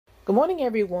Good morning,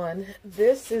 everyone.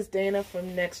 This is Dana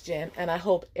from NexGen, and I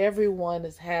hope everyone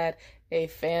has had a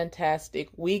fantastic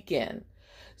weekend.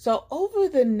 So, over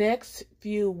the next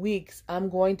few weeks, I'm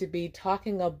going to be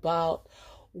talking about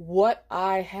what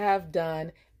I have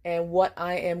done and what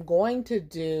I am going to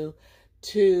do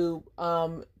to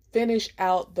finish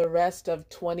out the rest of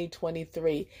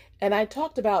 2023. And I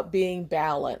talked about being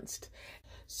balanced.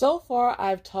 So far,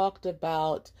 I've talked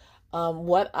about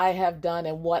what I have done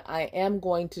and what I am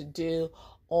going to do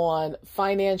on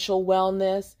financial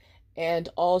wellness and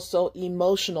also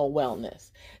emotional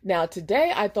wellness. Now,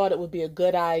 today I thought it would be a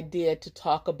good idea to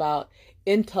talk about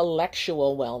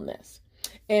intellectual wellness.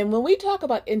 And when we talk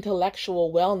about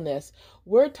intellectual wellness,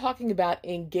 we're talking about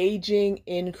engaging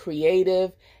in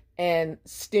creative and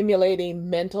stimulating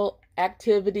mental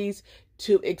activities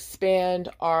to expand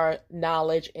our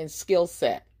knowledge and skill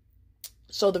set.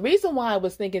 So the reason why I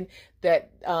was thinking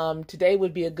that today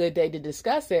would be a good day to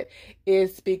discuss it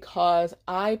is because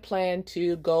I plan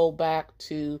to go back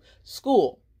to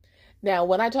school. Now,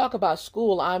 when I talk about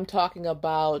school, I'm talking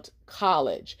about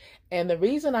college. And the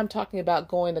reason I'm talking about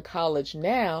going to college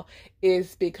now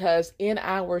is because in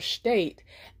our state,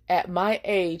 at my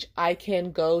age, I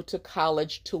can go to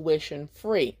college tuition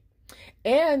free.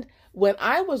 And when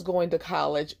I was going to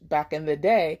college back in the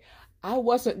day, I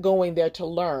wasn't going there to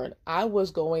learn. I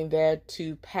was going there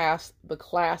to pass the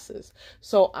classes.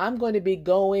 So I'm going to be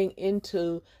going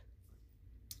into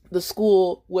the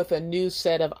school with a new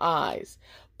set of eyes.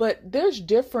 But there's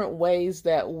different ways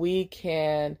that we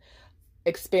can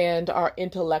expand our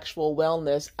intellectual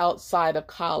wellness outside of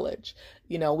college.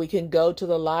 You know, we can go to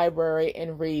the library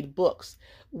and read books.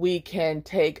 We can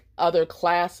take other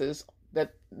classes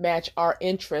that match our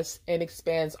interests and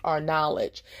expands our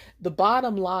knowledge. The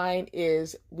bottom line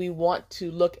is we want to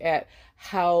look at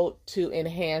how to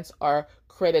enhance our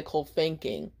critical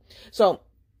thinking. So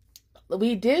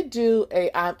we did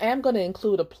I am going to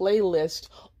include a playlist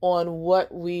on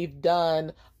what we've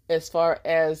done as far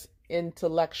as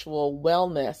intellectual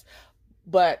wellness.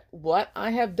 But what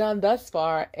I have done thus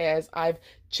far is I've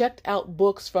checked out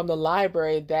books from the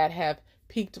library that have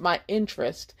piqued my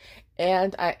interest,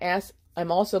 and I'm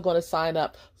also going to sign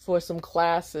up for some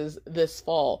classes this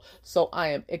fall. So I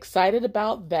am excited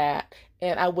about that.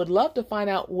 And I would love to find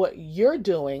out what you're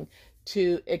doing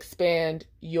to expand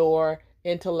your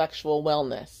intellectual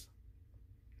wellness.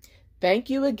 Thank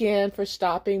you again for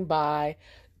stopping by.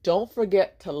 Don't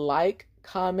forget to like,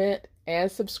 comment,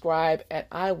 and subscribe, and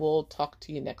I will talk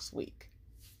to you next week.